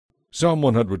Psalm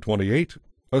 128,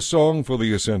 a song for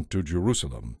the ascent to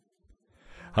Jerusalem.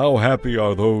 How happy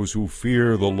are those who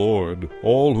fear the Lord,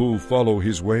 all who follow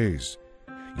his ways.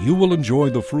 You will enjoy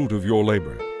the fruit of your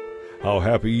labor. How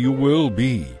happy you will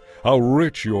be, how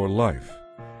rich your life.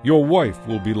 Your wife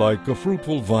will be like a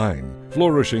fruitful vine,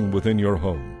 flourishing within your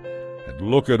home. And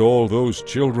look at all those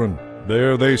children.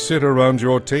 There they sit around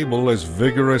your table as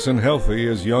vigorous and healthy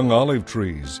as young olive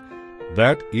trees.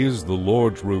 That is the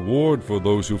Lord's reward for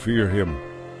those who fear him.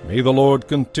 May the Lord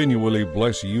continually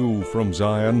bless you from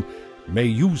Zion. May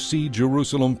you see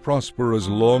Jerusalem prosper as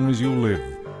long as you live.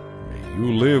 May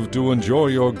you live to enjoy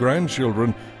your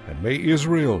grandchildren, and may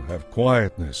Israel have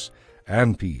quietness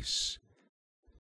and peace.